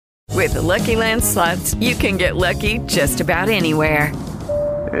With the Lucky Land Slots, you can get lucky just about anywhere.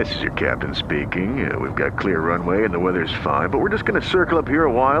 This is your captain speaking. We've got clear runway and the weather's fine, but we're just going to circle up here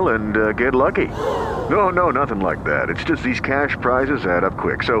a while and get lucky. No, nothing like that. It's just these cash prizes add up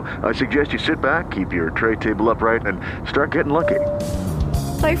quick. So I suggest you sit back, keep your tray table upright, and start getting lucky.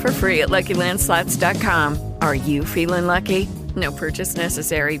 Play for free at LuckyLandSlots.com. Are you feeling lucky? No purchase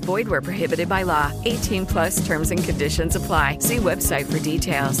necessary. Void where prohibited by law. 18+ terms and conditions apply. See website for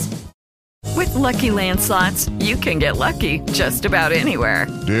details. With Lucky Land Slots, you can get lucky just about anywhere.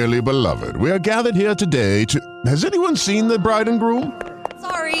 Dearly beloved, we are gathered here today to... Has anyone seen the bride and groom?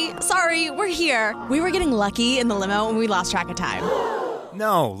 Sorry, we're here. We were getting lucky in the limo and we lost track of time.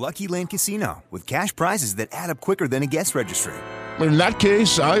 No, Lucky Land Casino, with cash prizes that add up quicker than a guest registry. In that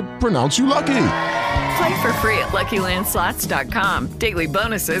case, I pronounce you lucky. Play for free at LuckyLandSlots.com. Daily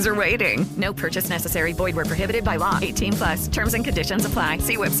bonuses are waiting. No purchase necessary. Void where prohibited by law. 18+. Terms and conditions apply.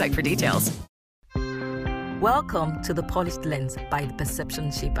 See website for details. Welcome to The Polished Lens by The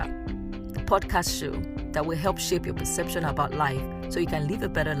Perception Shaper, the podcast show that will help shape your perception about life so you can live a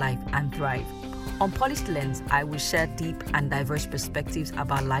better life and thrive. On Polished Lens, I will share deep and diverse perspectives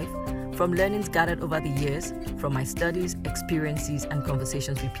about life from learnings gathered over the years, from my studies, experiences, and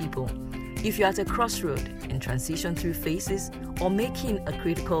conversations with people. If you're at a crossroad in transition through phases or making a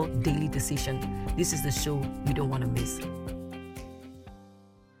critical daily decision, this is the show you don't want to miss.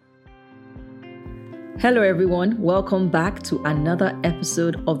 Hello everyone, welcome back to another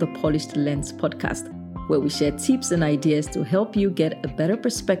episode of the Polished Lens podcast, where we share tips and ideas to help you get a better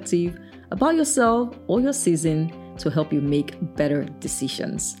perspective about yourself or your season to help you make better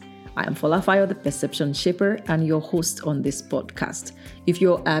decisions. I am Folafayo, the Perception Shaper, and your host on this podcast. If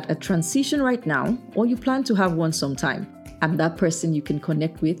you're at a transition right now, or you plan to have one sometime, I'm that person you can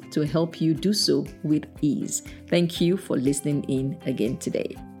connect with to help you do so with ease. Thank you for listening in again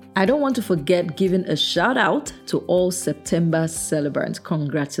today. I don't want to forget giving a shout out to all September celebrants.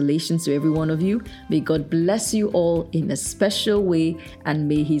 Congratulations to every one of you. May God bless you all in a special way, and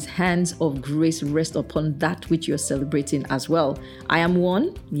may his hands of grace rest upon that which you're celebrating as well. I am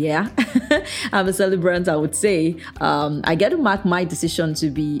one, I'm a celebrant, I would say. I get to mark my decision to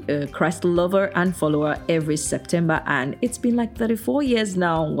be a Christ lover and follower every September, and it's been like 34 years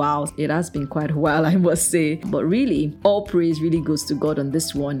now. Wow, it has been quite a while, I must say. But really, all praise really goes to God on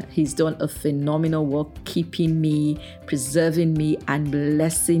this one. He's done a phenomenal work keeping me, preserving me, and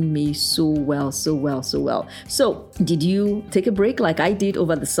blessing me so well. So, did you take a break like I did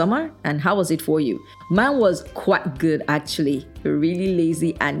over the summer? And how was it for you? Mine was quite good, actually. A really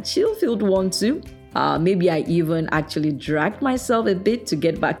lazy and chill-filled one too. Maybe I even actually dragged myself a bit to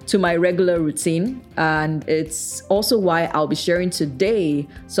get back to my regular routine. And it's also why I'll be sharing today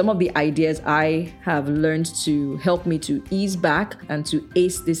some of the ideas I have learned to help me to ease back and to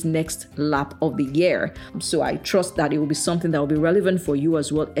ace this next lap of the year. So I trust that it will be something that will be relevant for you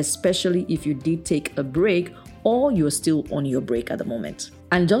as well, especially if you did take a break or you're still on your break at the moment.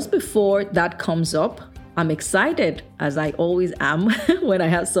 And just before that comes up, I'm excited, as I always am, when I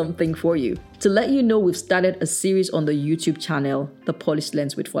have something for you. To let you know, we've started a series on the YouTube channel, The Polished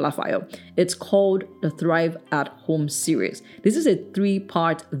Lens with Folafayo. It's called the Thrive at Home series. This is a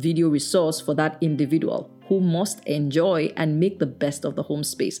 3-part video resource for that individual who must enjoy and make the best of the home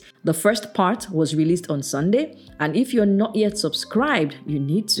space. The first part was released on Sunday, and if you're not yet subscribed, you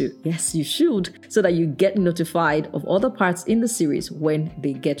need to. Yes, you should, so that you get notified of other parts in the series when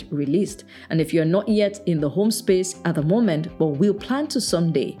they get released. And if you're not yet in the home space at the moment, but will plan to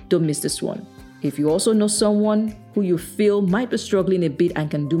someday, don't miss this one. If you also know someone who you feel might be struggling a bit and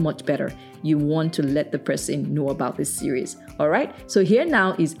can do much better, you want to let the person know about this series. All right, so here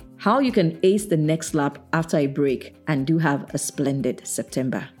now is how you can ace the next lap after a break, and do have a splendid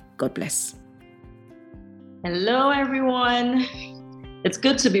September. God bless. Hello, everyone. It's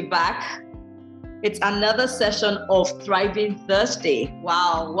good to be back. It's another session of Thriving Thursday.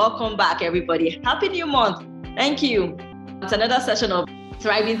 Wow, welcome back, everybody. Happy New Month. Thank you. It's another session of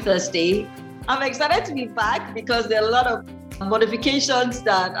Thriving Thursday. I'm excited to be back because there are a lot of modifications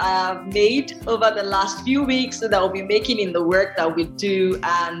that I have made over the last few weeks that I'll be making in the work that we do.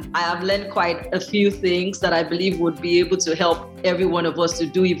 And I have learned quite a few things that I believe would be able to help every one of us to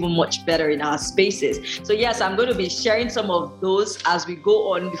do even much better in our spaces. So yes, I'm going to be sharing some of those as we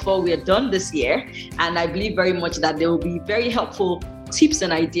go on before we are done this year. And I believe very much that they will be very helpful tips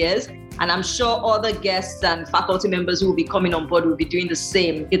and ideas. And I'm sure other guests and faculty members who will be coming on board will be doing the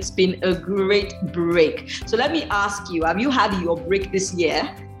same. It's been a great break. So let me ask you, have you had your break this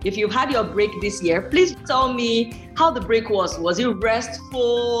year? if you've had your break this year, please tell me how the break was. Was it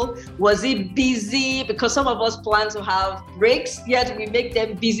restful? Was it busy? Because some of us plan to have breaks, yet we make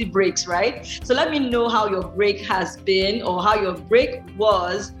them busy breaks, right? So let me know how your break has been or how your break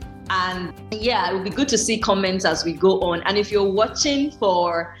was. And yeah, it would be good to see comments as we go on. And if you're watching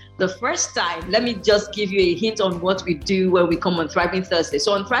for the first time, let me just give you a hint on what we do when we come on Thriving Thursday.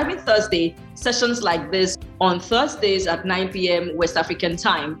 So on Thriving Thursday, sessions like this on Thursdays at 9 p.m. West African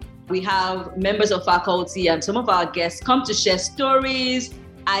time, we have members of faculty and some of our guests come to share stories,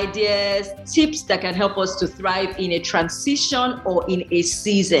 ideas, tips that can help us to thrive in a transition or in a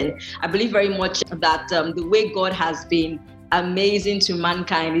season. I believe very much that the way God has been amazing to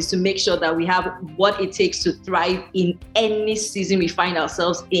mankind is to make sure that we have what it takes to thrive in any season we find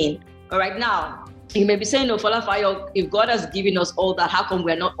ourselves in. All right, now, you may be saying, no, Falafayo, if God has given us all that, how come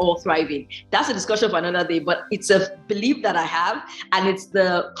we're not all thriving? That's a discussion for another day, but it's a belief that I have, and it's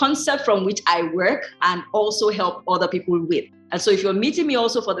the concept from which I work and also help other people with. And so if you're meeting me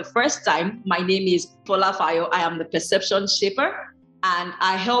also for the first time, my name is Falafayo. I am the perception shaper, and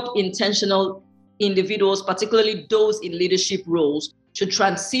I help intentional individuals, particularly those in leadership roles, to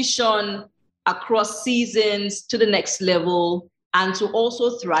transition across seasons to the next level and to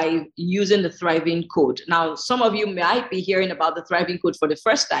also thrive using the Thriving Code. Now, some of you might be hearing about the Thriving Code for the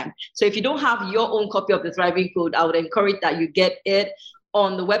first time. So if you don't have your own copy of the Thriving Code, I would encourage that you get it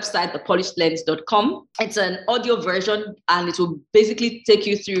on the website, thepolishedlens.com. It's an audio version, and it will basically take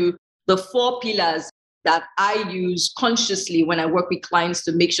you through the 4 pillars that I use consciously when I work with clients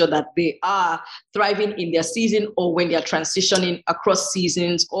to make sure that they are thriving in their season or when they're transitioning across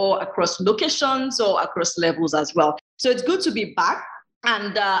seasons or across locations or across levels as well. So it's good to be back.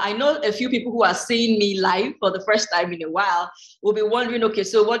 And I know a few people who are seeing me live for the first time in a while will be wondering, okay,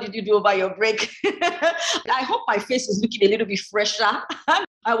 so what did you do over your break? I hope my face is looking a little bit fresher.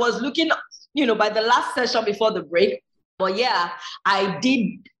 I was looking, by the last session before the break. But yeah, I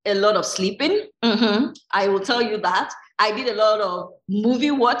did a lot of sleeping. I will tell you that. I did a lot of movie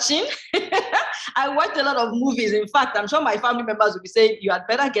watching. I watched a lot of movies. In fact, I'm sure my family members will be saying, you had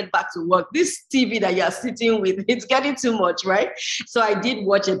better get back to work. This TV that you're sitting with, it's getting too much, right? So I did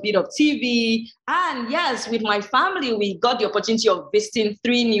watch a bit of TV. And yes, with my family, we got the opportunity of visiting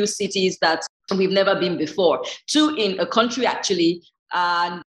 3 new cities that we've never been before. 2 in a country, actually.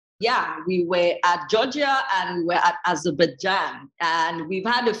 And yeah, we were at Georgia and we were at Azerbaijan. And we've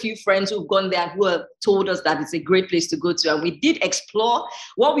had a few friends who've gone there who have told us that it's a great place to go to. And we did explore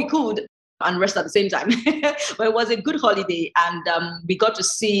what we could and rest at the same time. But it was a good holiday, and we got to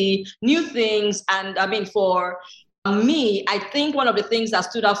see new things. And I mean, for me, I think one of the things that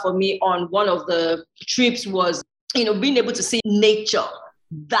stood out for me on one of the trips was, being able to see nature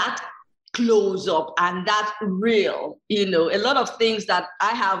that close up and that real. A lot of things that I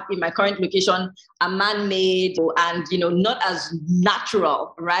have in my current location are man-made and, not as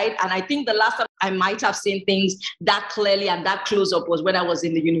natural, right? And I think the last time I might have seen things that clearly and that close up was when I was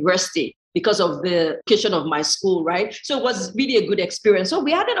in the university, because of the location of my school, right? So it was really a good experience. So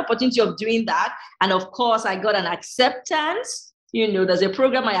we had an opportunity of doing that. And of course, I got an acceptance. There's a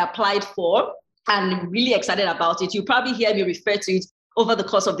program I applied for and really excited about it. You probably hear me refer to it over the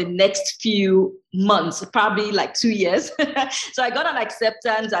course of the next few months, probably like 2 years. So I got an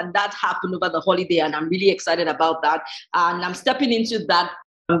acceptance, and that happened over the holiday. And I'm really excited about that. And I'm stepping into that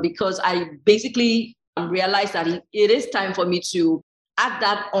because I basically realized that it is time for me to add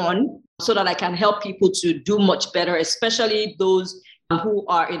that on so that I can help people to do much better, especially those who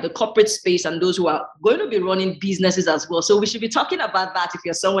are in the corporate space and those who are going to be running businesses as well. So we should be talking about that if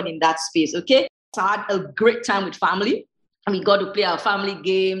you're someone in that space, okay? So I had a great time with family. And we got to play our family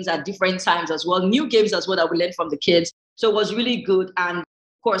games at different times as well, new games as well that we learned from the kids. So it was really good. And of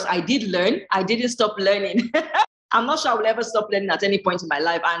course, I did learn. I didn't stop learning. I'm not sure I will ever stop learning at any point in my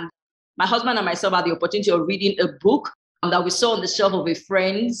life. And my husband and myself had the opportunity of reading a book that we saw on the shelf of a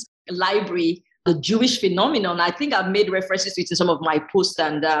friend's library, The Jewish Phenomenon. I think I've made references to it in some of my posts,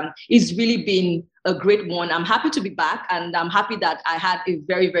 and it's really been a great one. I'm happy to be back, and I'm happy that I had a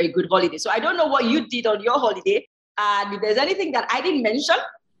very, very good holiday. So I don't know what you did on your holiday, and if there's anything that I didn't mention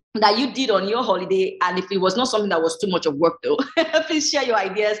that you did on your holiday, and if it was not something that was too much of work though, please share your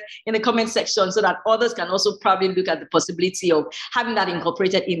ideas in the comment section so that others can also probably look at the possibility of having that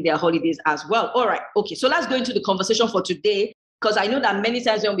incorporated in their holidays as well. All right, okay, so let's go into the conversation for today, because I know that many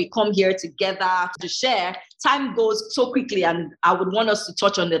times when we come here together to share, time goes so quickly, and I would want us to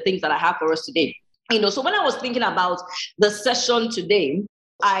touch on the things that I have for us today. So when I was thinking about the session today,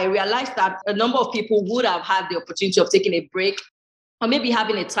 I realized that a number of people would have had the opportunity of taking a break or maybe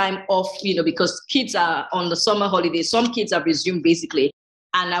having a time off, because kids are on the summer holidays. Some kids have resumed basically.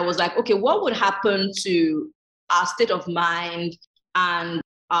 And I was like, okay, what would happen to our state of mind and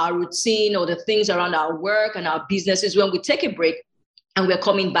our routine or the things around our work and our businesses when we take a break and we're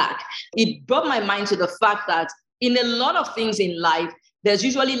coming back? It brought my mind to the fact that in a lot of things in life, there's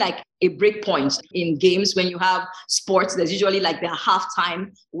usually like a break point. In games. When you have sports, there's usually like the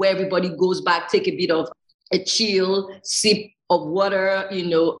halftime where everybody goes back, take a bit of a chill, sip of water,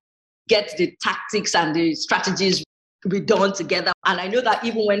 get the tactics and the strategies redone together. And I know that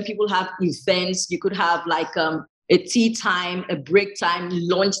even when people have events, you could have like a tea time, a break time,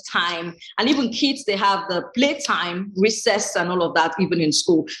 lunch time, and even kids, they have the play time, recess and all of that, even in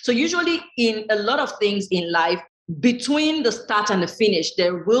school. So usually in a lot of things in life, between the start and the finish,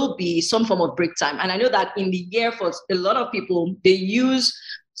 there will be some form of break time. And I know that in the year for a lot of people, they use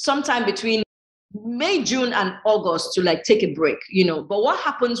sometime between May, June, and August to like take a break, But what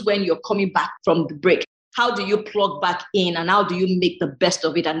happens when you're coming back from the break? How do you plug back in and how do you make the best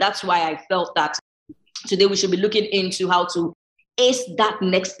of it? And that's why I felt that today we should be looking into how to ace that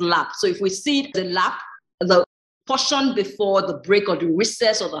next lap. So if we see the lap, the portion before the break or the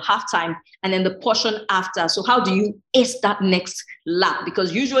recess or the halftime, and then the portion after. So how do you ace that next lap?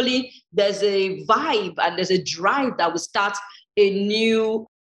 Because usually there's a vibe and there's a drive that will start a new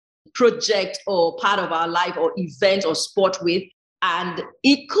project or part of our life or event or sport with. And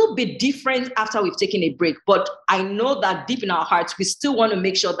it could be different after we've taken a break. But I know that deep in our hearts, we still want to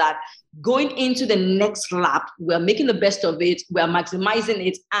make sure that going into the next lap, we're making the best of it, we're maximizing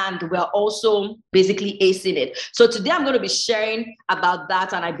it, and we're also basically acing it. So today I'm going to be sharing about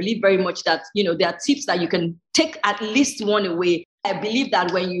that. And I believe very much that, there are tips that you can take at least one away. I believe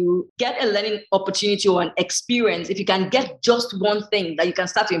that when you get a learning opportunity or an experience, if you can get just one thing that you can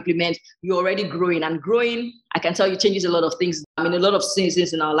start to implement, you're already growing. And growing, I can tell you, changes a lot of things. A lot of things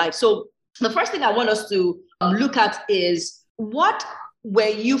in our life. So the first thing I want us to look at is, what were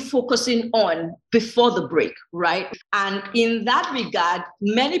you focusing on before the break, right? And in that regard,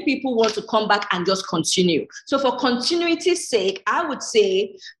 many people want to come back and just continue. So for continuity's sake, I would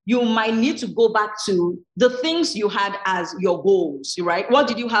say you might need to go back to the things you had as your goals, right? What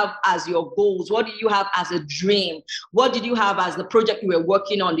did you have as your goals? What did you have as a dream? What did you have as the project you were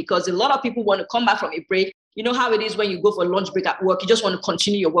working on? Because a lot of people want to come back from a break. You know how it is when you go for a lunch break at work, you just want to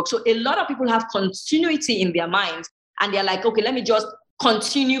continue your work. So a lot of people have continuity in their minds and they're like, okay, let me just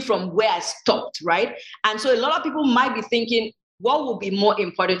continue from where I stopped, right? And so a lot of people might be thinking, what would be more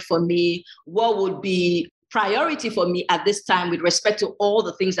important for me? What would be priority for me at this time with respect to all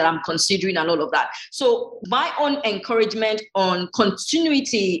the things that I'm considering and all of that? So my own encouragement on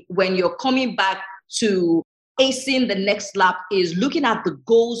continuity when you're coming back to acing the next lap is looking at the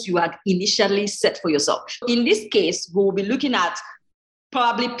goals you had initially set for yourself. In this case, we'll be looking at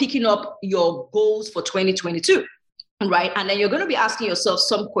probably picking up your goals for 2022. Right. And then you're going to be asking yourself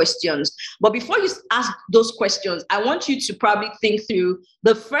some questions. But before you ask those questions, I want you to probably think through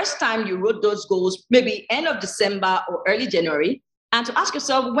the first time you wrote those goals, maybe end of December or early January, and to ask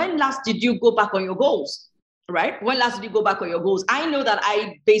yourself, when last did you go back on your goals? Right? When last did you go back on your goals? I know that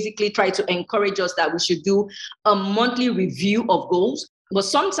I basically try to encourage us that we should do a monthly review of goals. But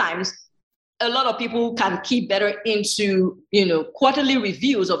sometimes a lot of people can keep better into, quarterly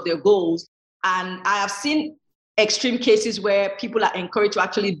reviews of their goals. And I have seen extreme cases where people are encouraged to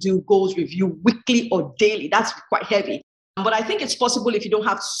actually do goals review weekly or daily. That's quite heavy. But I think it's possible if you don't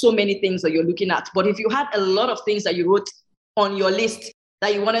have so many things that you're looking at. But if you had a lot of things that you wrote on your list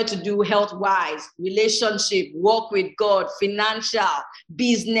that you wanted to do health-wise, relationship, work with God, financial,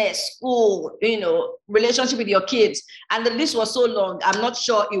 business, school, relationship with your kids, and the list was so long, I'm not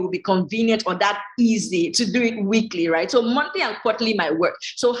sure it will be convenient or that easy to do it weekly, right? So monthly and quarterly might work.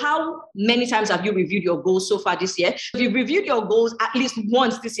 So how many times have you reviewed your goals so far this year? If you've reviewed your goals at least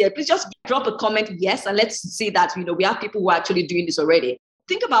once this year, please just drop a comment, yes, and let's see that, we have people who are actually doing this already.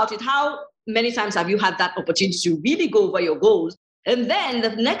 Think about it. How many times have you had that opportunity to really go over your goals? And then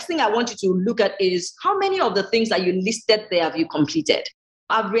the next thing I want you to look at is, how many of the things that you listed there have you completed?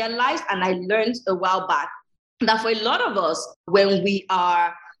 I've realized, and I learned a while back, that for a lot of us, when we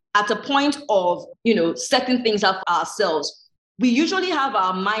are at a point of, setting things up for ourselves, we usually have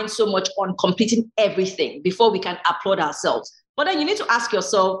our mind so much on completing everything before we can applaud ourselves. But then you need to ask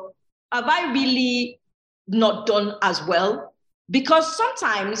yourself, have I really not done as well? Because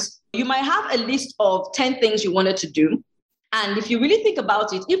sometimes you might have a list of 10 things you wanted to do. And if you really think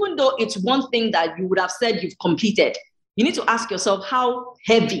about it, even though it's one thing that you would have said you've completed, you need to ask yourself, how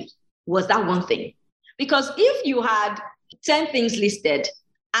heavy was that one thing? Because if you had 10 things listed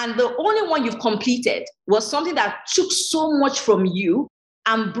and the only one you've completed was something that took so much from you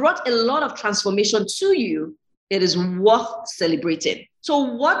and brought a lot of transformation to you, it is worth celebrating. So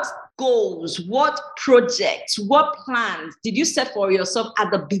what goals, what projects, what plans did you set for yourself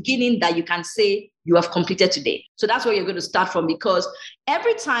at the beginning that you can say you have completed today? So that's where you're going to start from, because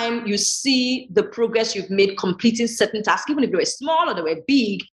every time you see the progress you've made completing certain tasks, even if they were small or they were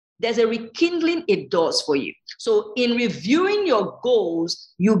big, there's a rekindling it does for you. So in reviewing your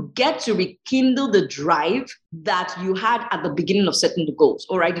goals, you get to rekindle the drive that you had at the beginning of setting the goals,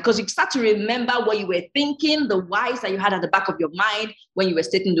 all right? Because you start to remember what you were thinking, the whys that you had at the back of your mind when you were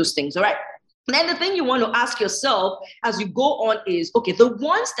stating those things, all right? And then the thing you want to ask yourself as you go on is, okay, the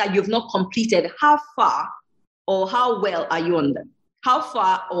ones that you've not completed, how far or how well are you on them? How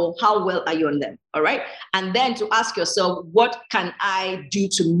far or how well are you on them? All right. And then to ask yourself, what can I do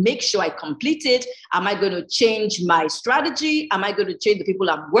to make sure I complete it? Am I going to change my strategy? Am I going to change the people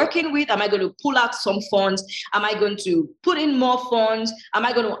I'm working with? Am I going to pull out some funds? Am I going to put in more funds? Am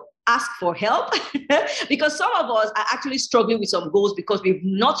I going to ask for help? Because some of us are actually struggling with some goals because we've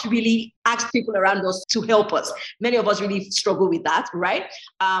not really asked people around us to help us. Many of us really struggle with that, right?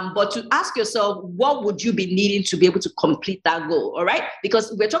 But to ask yourself, what would you be needing to be able to complete that goal, all right?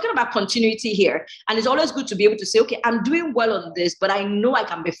 Because we're talking about continuity here, and it's always good to be able to say, okay, I'm doing well on this, but I know I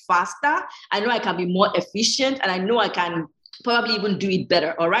can be faster, I know I can be more efficient, and I know I can probably even do it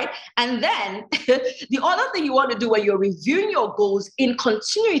better, all right? And then the other thing you want to do when you're reviewing your goals in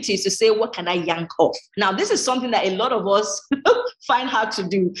continuity is to say, what can I yank off? Now, this is something that a lot of us find hard to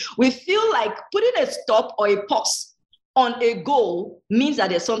do. We feel like putting a stop or a pause on a goal means that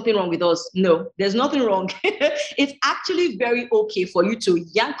there's something wrong with us. No, there's nothing wrong. It's actually very okay for you to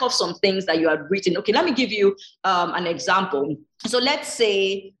yank off some things that you had written. Okay, let me give you an example. So let's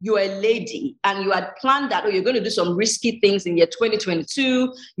say you're a lady and you had planned that, you're going to do some risky things in year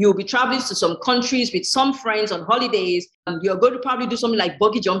 2022. You'll be traveling to some countries with some friends on holidays. You're going to probably do something like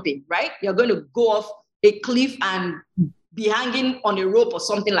bungee jumping, right? You're going to go off a cliff and be hanging on a rope or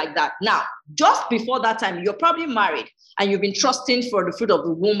something like that. Now, just before that time, you're probably married and you've been trusting for the fruit of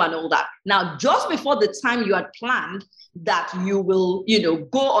the womb and all that. Now, just before the time you had planned that you will,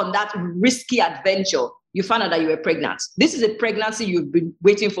 go on that risky adventure, you found out that you were pregnant. This is a pregnancy you've been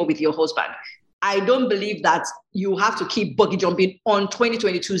waiting for with your husband. I don't believe that you have to keep bungee jumping on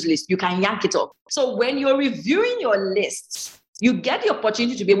 2022's list. You can yank it up. So when you're reviewing your lists, you get the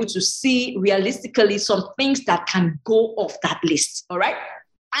opportunity to be able to see realistically some things that can go off that list, all right?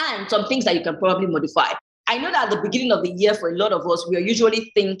 And some things that you can probably modify. I know that at the beginning of the year, for a lot of us, we are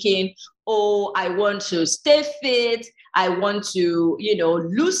usually thinking, oh, I want to stay fit. I want to,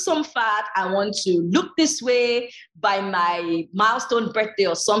 lose some fat. I want to look this way by my milestone birthday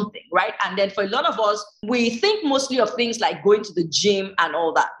or something, right? And then for a lot of us, we think mostly of things like going to the gym and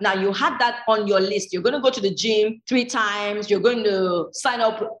all that. Now, you had that on your list. You're going to go to the gym 3 times. You're going to sign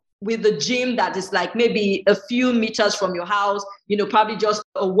up with the gym that is like maybe a few meters from your house, probably just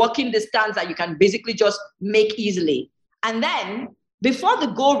a walking distance that you can basically just make easily. And then before the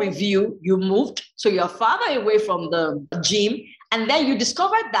goal review, you moved. So you're farther away from the gym. And then you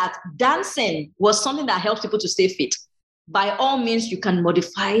discovered that dancing was something that helps people to stay fit. By all means, you can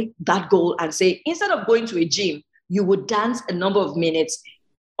modify that goal and say, instead of going to a gym, you would dance a number of minutes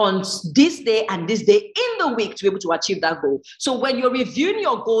on this day and this day in the week to be able to achieve that goal. So when you're reviewing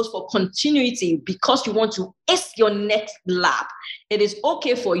your goals for continuity because you want to ace your next lap, it is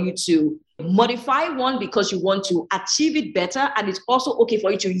okay for you to modify one because you want to achieve it better. And it's also okay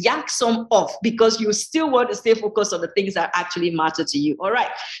for you to yank some off because you still want to stay focused on the things that actually matter to you. All right.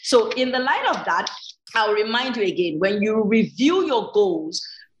 So in the light of that, I'll remind you again, when you review your goals,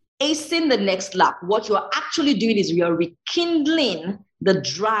 acing the next lap, what you're actually doing is you're rekindling the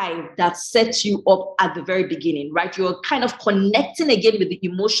drive that sets you up at the very beginning, right? You're kind of connecting again with the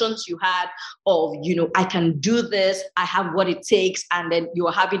emotions you had of, I can do this, I have what it takes, and then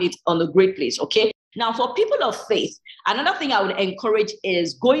you're having it on a great place, okay? Now, for people of faith, another thing I would encourage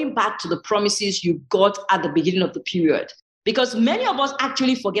is going back to the promises you got at the beginning of the period. Because many of us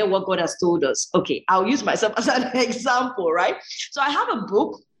actually forget what God has told us. Okay, I'll use myself as an example, right? So I have a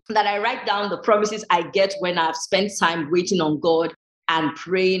book that I write down the promises I get when I've spent time waiting on God and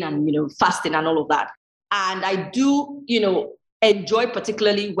praying and, fasting and all of that. And I do, enjoy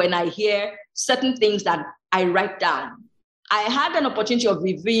particularly when I hear certain things that I write down. I had an opportunity of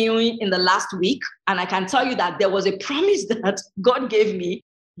reviewing in the last week, and I can tell you that there was a promise that God gave me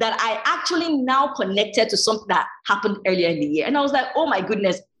that I actually now connected to something that happened earlier in the year. And I was like, oh my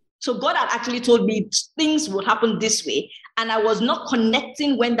goodness. So God had actually told me things would happen this way. And I was not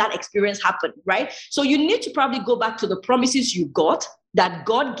connecting when that experience happened, right? So you need to probably go back to the promises you got that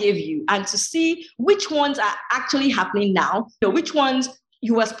God gave you and to see which ones are actually happening now, which ones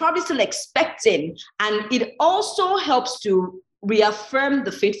you was probably still expecting. And it also helps to reaffirm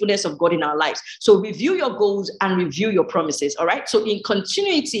the faithfulness of God in our lives. So review your goals and review your promises. All right. So in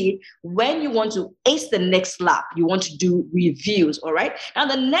continuity, when you want to ace the next lap, you want to do reviews. All right. Now,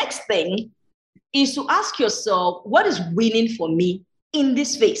 the next thing is to ask yourself, what is winning for me in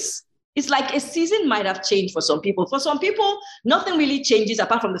this phase? It's like a season might have changed for some people. For some people, nothing really changes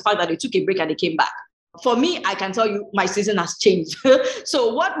apart from the fact that they took a break and they came back. For me, I can tell you my season has changed.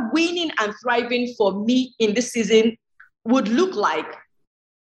 So what winning and thriving for me in this season would look like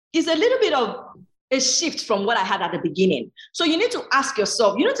is a little bit of a shift from what I had at the beginning. So you need to ask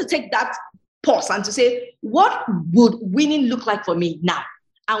yourself, you need to take that pause and to say, what would winning look like for me now?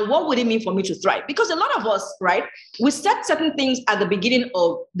 And what would it mean for me to thrive? Because a lot of us, right, we set certain things at the beginning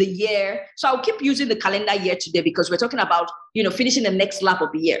of the year. So I'll keep using the calendar year today because we're talking about, finishing the next lap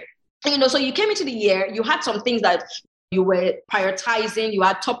of the year. So you came into the year, you had some things that you were prioritizing, you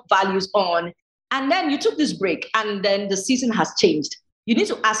had top values on, and then you took this break and then the season has changed. You need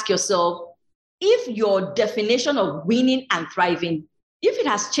to ask yourself if your definition of winning and thriving, if it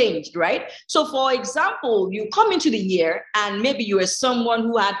has changed, right? So for example, you come into the year and maybe you were someone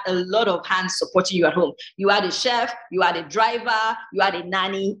who had a lot of hands supporting you at home. You had a chef, you had a driver, you had a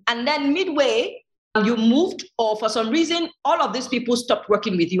nanny, and then midway, you moved, or for some reason, all of these people stopped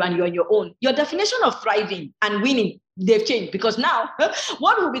working with you and you're on your own. Your definition of thriving and winning, they've changed, because now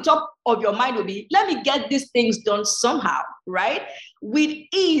what will be top of your mind will be, let me get these things done somehow, right? With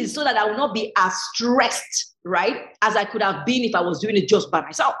ease, so that I will not be as stressed, right? As I could have been if I was doing it just by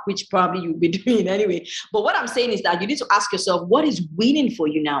myself, which probably you'll be doing anyway. But what I'm saying is that you need to ask yourself, what is winning for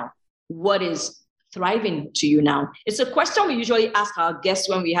you now? What is thriving to you now? It's a question we usually ask our guests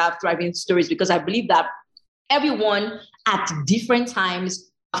when we have thriving stories, because I believe that everyone at different times,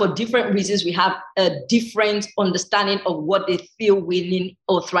 for different reasons, we have a different understanding of what they feel winning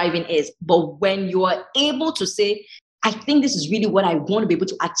or thriving is. But when you are able to say, I think this is really what I want to be able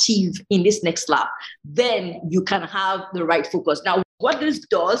to achieve in this next lap, then you can have the right focus. Now, what this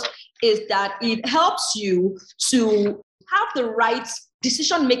does is that it helps you to have the right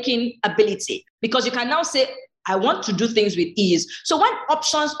decision-making ability, because you can now say, I want to do things with ease. So when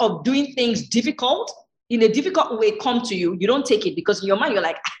options of doing things in a difficult way come to you, you don't take it, because in your mind, you're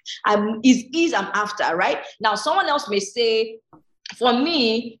like, ease I'm after, right? Now, someone else may say, for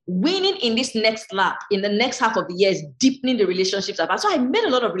me, winning in this next lap, in the next half of the year, is deepening the relationships I've had. So I made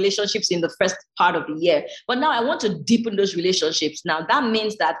a lot of relationships in the first part of the year, but now I want to deepen those relationships. Now, that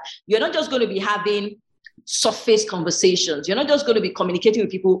means that you're not just going to be having surface conversations. You're not just going to be communicating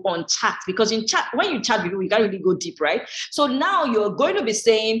with people on chat, because in chat, when you chat with people, you can't really go deep, right? So now you're going to be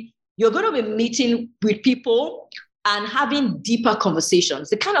saying, you're going to be meeting with people and having deeper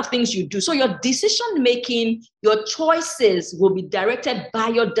conversations, the kind of things you do. So your decision-making, your choices will be directed by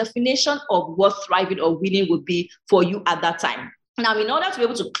your definition of what thriving or winning would be for you at that time. Now, in order to be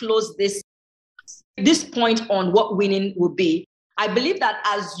able to close this point on what winning would be, I believe that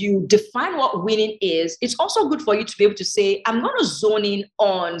as you define what winning is, it's also good for you to be able to say, I'm going to zone in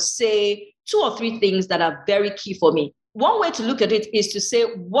on, say, 2 or 3 things that are very key for me. One way to look at it is to say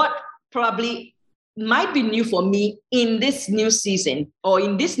what probably might be new for me in this new season or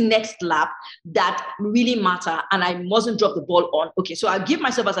in this next lap that really matter and I mustn't drop the ball on. Okay, so I'll give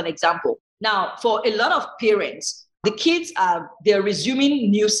myself as an example. Now, for a lot of parents, the kids they're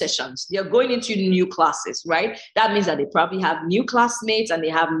resuming new sessions. They're going into new classes, right? That means that they probably have new classmates and they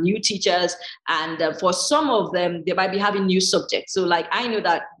have new teachers. And for some of them, they might be having new subjects. So like, I know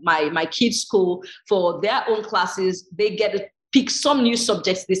that my kids' school, for their own classes, they get to pick some new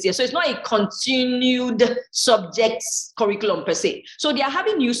subjects this year. So it's not a continued subjects curriculum per se. So they are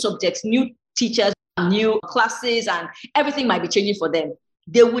having new subjects, new teachers, new classes, and everything might be changing for them.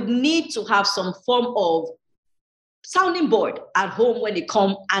 They would need to have some form of sounding board at home when they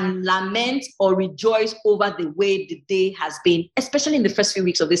come and lament or rejoice over the way the day has been, especially in the first few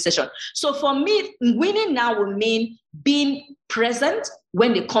weeks of this session. So for me, winning now will mean being present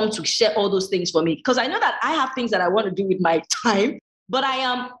when they come to share all those things for me. Because I know that I have things that I want to do with my time, but I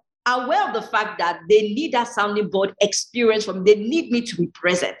am aware of the fact that they need that sounding board experience from me. They need me to be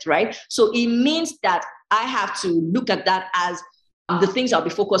present, right? So it means that I have to look at that as the things I'll be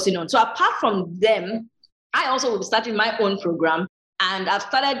focusing on. So apart from them, I also will be starting my own program, and I've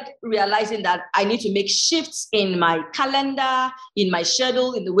started realizing that I need to make shifts in my calendar, in my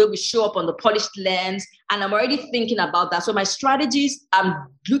schedule, in the way we show up on the Polished Lens, and I'm already thinking about that. So my strategies, I'm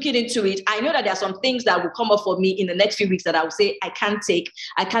looking into it. I know that there are some things that will come up for me in the next few weeks that I will say I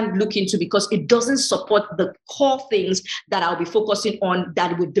can't look into because it doesn't support the core things that I'll be focusing on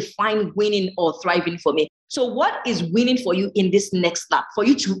that would define winning or thriving for me. So what is winning for you in this next lap? For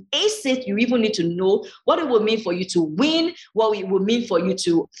you to ace it, you even need to know what it will mean for you to win, what it will mean for you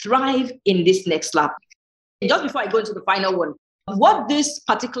to thrive in this next lap. And just before I go into the final one, what this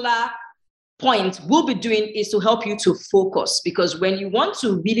particular point we'll be doing is to help you to focus, because when you want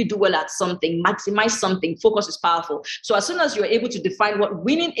to really do well at something, maximize something, focus is powerful. So as soon as you're able to define what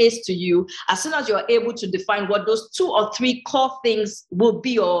winning is to you, as soon as you're able to define what those 2 or 3 core things will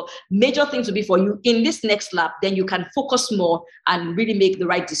be, or major things will be for you in this next lap, then you can focus more and really make the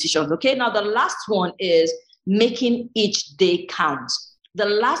right decisions. Okay, now the last one is making each day count. The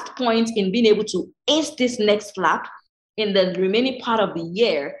last point in being able to ace this next lap in the remaining part of the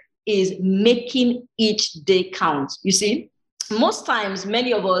year is making each day count. You see, most times,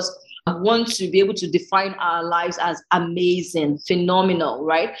 many of us want to be able to define our lives as amazing, phenomenal,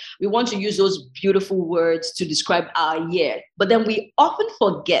 right? We want to use those beautiful words to describe our year. But then we often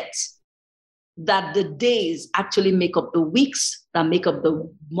forget that the days actually make up the weeks, that make up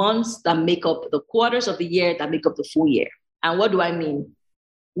the months, that make up the quarters of the year, that make up the full year. And what do I mean?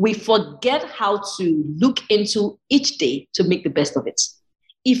 We forget how to look into each day to make the best of it.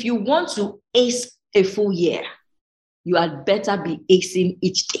 If you want to ace a full year, you had better be acing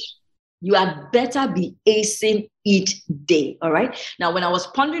each day. You had better be acing each day, all right? Now, when I was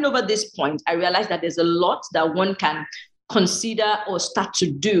pondering over this point, I realized that there's a lot that one can consider or start to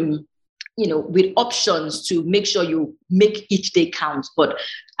do, with options to make sure you make each day count. But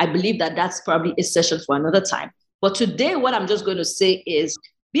I believe that that's probably a session for another time. But today, what I'm just going to say is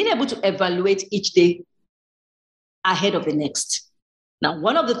being able to evaluate each day ahead of the next. Now,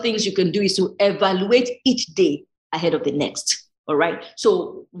 one of the things you can do is to evaluate each day ahead of the next. All right.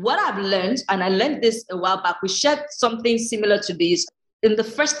 So what I've learned, and I learned this a while back, we shared something similar to this in the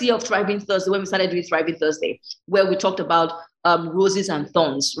first year of Thriving Thursday, when we started doing Thriving Thursday, where we talked about roses and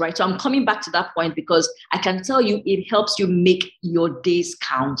thorns, right? So I'm coming back to that point because I can tell you it helps you make your days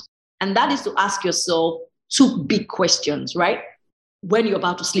count. And that is to ask yourself 2 big questions, right? When you're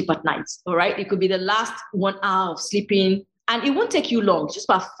about to sleep at night, all right? It could be the last 1 hour of sleeping. And it won't take you long, just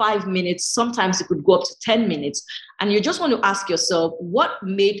about 5 minutes. Sometimes it could go up to 10 minutes. And you just want to ask yourself, what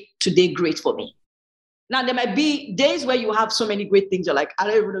made today great for me? Now, there might be days where you have so many great things. You're like, I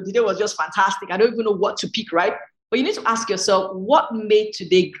don't even know, today was just fantastic. I don't even know what to pick, right? But you need to ask yourself, what made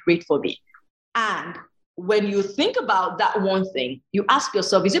today great for me? And when you think about that one thing, you ask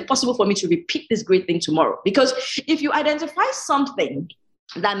yourself, is it possible for me to repeat this great thing tomorrow? Because if you identify something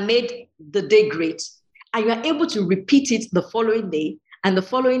that made the day great, and you are able to repeat it the following day and the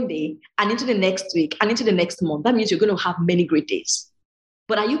following day and into the next week and into the next month, that means you're going to have many great days.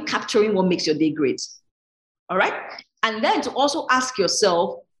 But are you capturing what makes your day great? All right. And then to also ask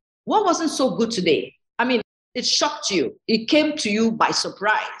yourself, what wasn't so good today? I mean, it shocked you. It came to you by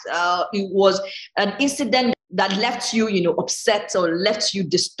surprise. It was an incident that left you, upset or left you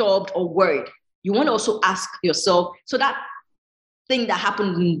disturbed or worried. You want to also ask yourself, so that thing that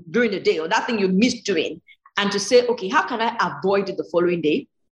happened during the day or that thing you missed doing, and to say, okay, how can I avoid it the following day?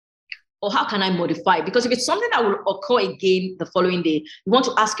 Or how can I modify it? Because if it's something that will occur again the following day, you want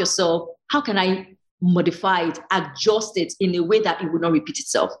to ask yourself, how can I modify it, adjust it in a way that it will not repeat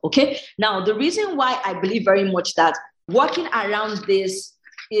itself, okay? Now, the reason why I believe very much that working around this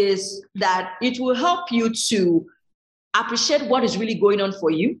is that it will help you to appreciate what is really going on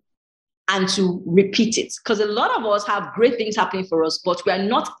for you and to repeat it. Because a lot of us have great things happening for us, but we are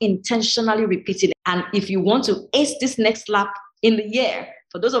not intentionally repeating it. And if you want to ace this next lap in the year,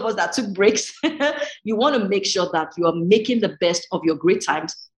 for those of us that took breaks, you want to make sure that you are making the best of your great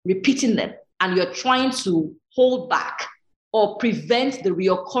times, repeating them, and you're trying to hold back or prevent the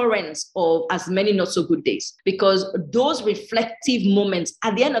reoccurrence of as many not so good days. Because those reflective moments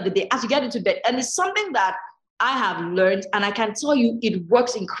at the end of the day, as you get into bed, and it's something that I have learned, and I can tell you it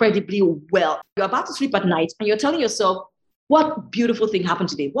works incredibly well. You're about to sleep at night and you're telling yourself, what beautiful thing happened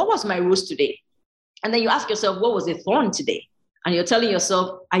today? What was my rose today? And then you ask yourself, what was a thorn today? And you're telling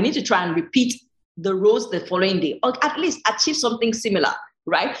yourself, I need to try and repeat the rose the following day, or at least achieve something similar,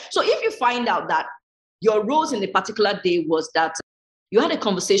 right? So if you find out that your rose in a particular day was that you had a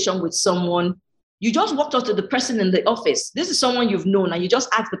conversation with someone, you just walked up to the person in the office. This is someone you've known, and you just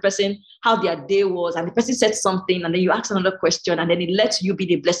asked the person how their day was, and the person said something, and then you asked another question, and then it lets you be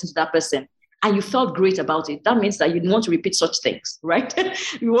the blessing to that person. And you felt great about it. That means that you want to repeat such things, right?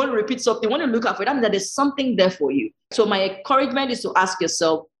 You want to repeat something, you want to look out for it. That means that there's something there for you. So my encouragement is to ask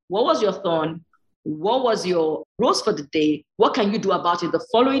yourself, what was your thorn? What was your rose for the day? What can you do about it the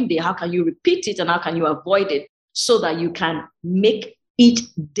following day? How can you repeat it, and how can you avoid it so that you can make each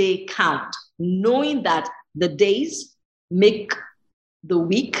day count, knowing that the days make the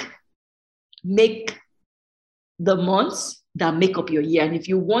week, make the months that make up your year. And if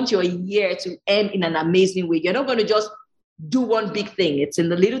you want your year to end in an amazing way, you're not going to just do one big thing. It's in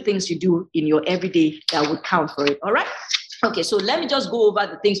the little things you do in your everyday that would count for it. All right. Okay. So let me just go over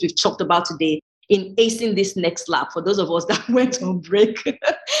the things we've talked about today in acing this next lap for those of us that went on break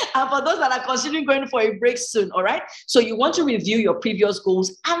and for those that are considering going for a break soon. All right. So you want to review your previous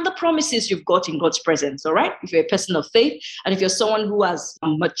goals and the promises you've got in God's presence. All right. If you're a person of faith and if you're someone who has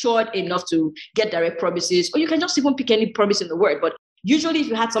matured enough to get direct promises, or you can just even pick any promise in the word. But usually if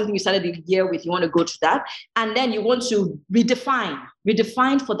you had something you started the year with, you want to go to that. And then you want to redefine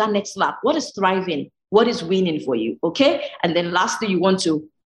for that next lap. What is thriving? What is winning for you? Okay. And then lastly, you want to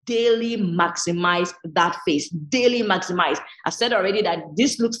daily maximize that phase. Daily maximize. I said already that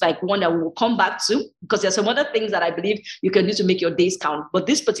this looks like one that we will come back to because there's some other things that I believe you can do to make your days count. But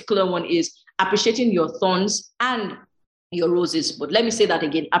this particular one is appreciating your thorns and your roses. But let me say that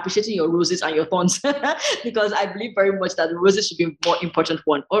again, appreciating your roses and your thorns, because I believe very much that the roses should be a more important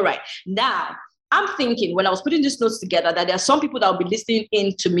one. All right. Now, I'm thinking when I was putting these notes together that there are some people that will be listening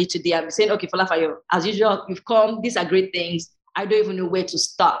in to me today. I'm saying, okay, Falafayo, as usual, you've come. These are great things. I don't even know where to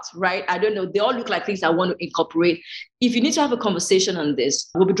start, right? I don't know. They all look like things I want to incorporate. If you need to have a conversation on this,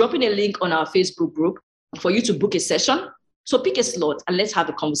 we'll be dropping a link on our Facebook group for you to book a session. So pick a slot and let's have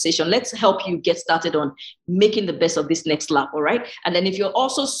a conversation. Let's help you get started on making the best of this next lap, all right? And then if you're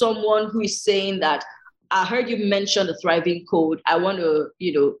also someone who is saying that, I heard you mention the Thriving Code. I want to,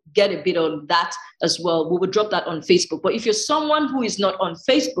 get a bit on that as well. We will drop that on Facebook. But if you're someone who is not on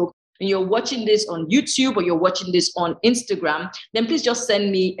Facebook, and you're watching this on YouTube or you're watching this on Instagram, then please just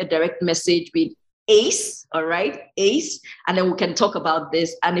send me a direct message with ACE, all right, ACE, and then we can talk about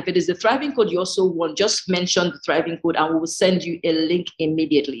this. And if it is the Thriving Code you also want, just mention the Thriving Code and we will send you a link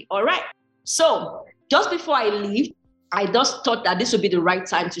immediately, all right? So just before I leave, I just thought that this would be the right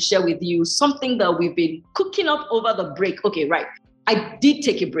time to share with you something that we've been cooking up over the break. Okay, right. I did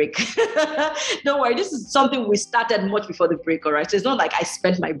take a break. Don't worry, this is something we started much before the break, all right? So it's not like I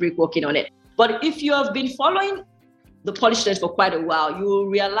spent my break working on it. But if you have been following the Polished Lens for quite a while, you will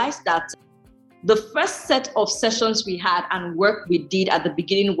realize that the first set of sessions we had and work we did at the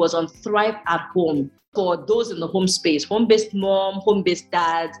beginning was on Thrive at Home for those in the home space, home-based mom, home-based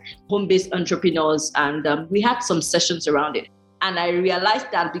dads, home-based entrepreneurs, and we had some sessions around it. And I realized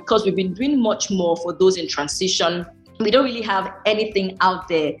that because we've been doing much more for those in transition, we don't really have anything out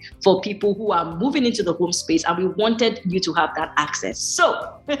there for people who are moving into the home space, and we wanted you to have that access.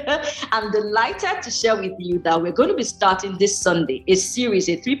 So I'm delighted to share with you that we're going to be starting this Sunday a series,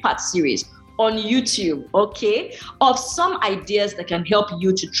 a 3-part series on YouTube, okay, of some ideas that can help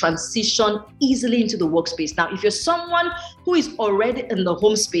you to transition easily into the workspace. Now, if you're someone who is already in the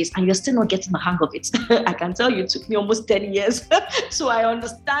home space and you're still not getting the hang of it, I can tell you it took me almost 10 years. So I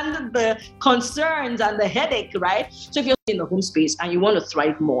understand the concerns and the headache, right? So if you're in the home space and you want to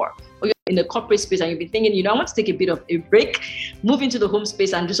thrive more, or you're in the corporate space and you've been thinking, I want to take a bit of a break, move into the home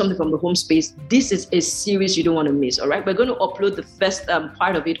space and do something from the home space, this is a series you don't want to miss, all right? We're going to upload the first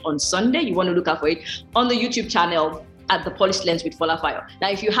part of it on Sunday. You want to look out for it on the YouTube channel at The Polished Lens with Falafayo. Now,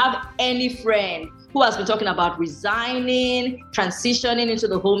 if you have any friend who has been talking about resigning, transitioning into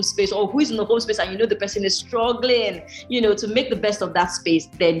the home space, or who is in the home space and the person is struggling, to make the best of that space,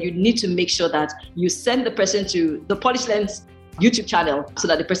 then you need to make sure that you send the person to The Polished Lens YouTube channel so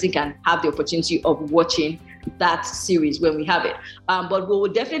that the person can have the opportunity of watching that series when we have it. But we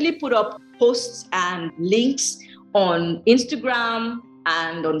will definitely put up posts and links on Instagram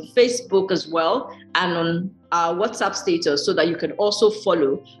and on Facebook as well, and on our WhatsApp status so that you can also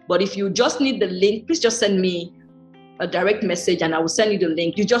follow. But if you just need the link, please just send me a direct message and I will send you the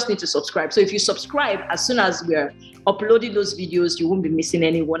link. You just need to subscribe. So if you subscribe, as soon as we're uploading those videos, you won't be missing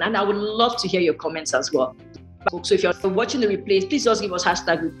anyone. And I would love to hear your comments as well. So if you're watching the replays, please just give us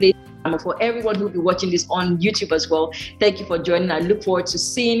 #replay. For everyone who will be watching this on YouTube as well, thank you for joining. I look forward to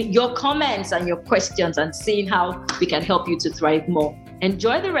seeing your comments and your questions and seeing how we can help you to thrive more.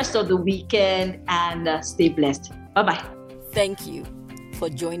 Enjoy the rest of the weekend and stay blessed. Bye-bye. Thank you for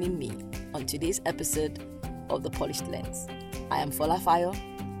joining me on today's episode of The Polished Lens. I am Falafayo,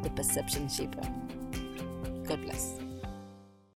 the Perception Shaper. God bless.